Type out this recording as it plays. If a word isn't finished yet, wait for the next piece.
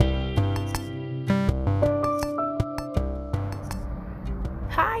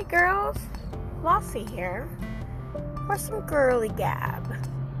Flossie here for some girly gab.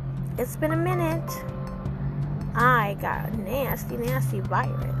 It's been a minute. I got a nasty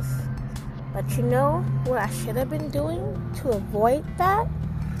virus. But you know what I should have been doing to avoid that?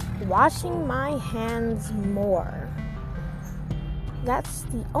 Washing my hands more. That's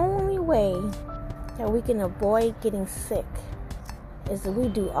the only way that we can avoid getting sick, is that we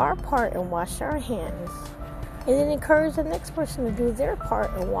do our part and wash our hands. And then encourage the next person to do their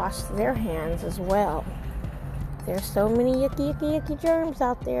part and wash their hands as well. There's so many yucky germs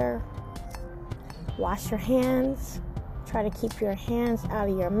out there. Wash your hands. Try to keep your hands out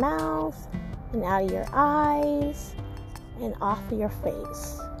of your mouth and out of your eyes and off of your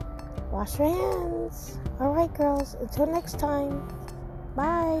face. Wash your hands. All right, girls. Until next time.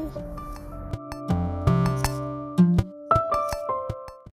 Bye.